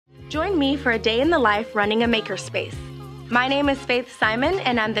Join me for a day in the life running a makerspace. My name is Faith Simon,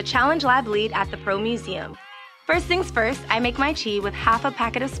 and I'm the Challenge Lab lead at the Pro Museum. First things first, I make my tea with half a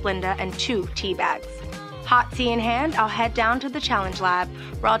packet of Splenda and 2 tea bags. Hot tea in hand, I'll head down to the Challenge Lab,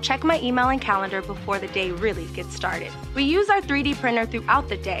 where I'll check my email and calendar before the day really gets started. We use our 3D printer throughout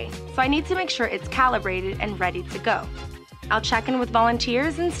the day, so I need to make sure it's calibrated and ready to go. I'll check in with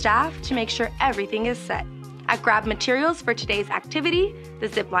volunteers and staff to make sure everything is set. I grab materials for today's activity, the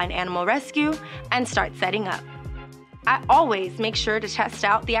zipline animal rescue, and start setting up. I always make sure to test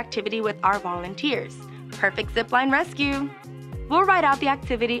out the activity with our volunteers. Perfect zipline rescue. We'll write out the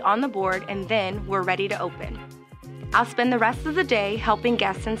activity on the board and then we're ready to open. I'll spend the rest of the day helping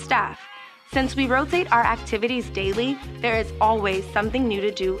guests and staff. Since we rotate our activities daily, there is always something new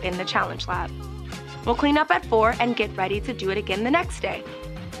to do in the Challenge Lab. We'll clean up at 4 and get ready to do it again the next day.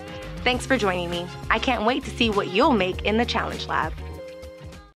 Thanks for joining me. I can't wait to see what you'll make in the Challenge Lab.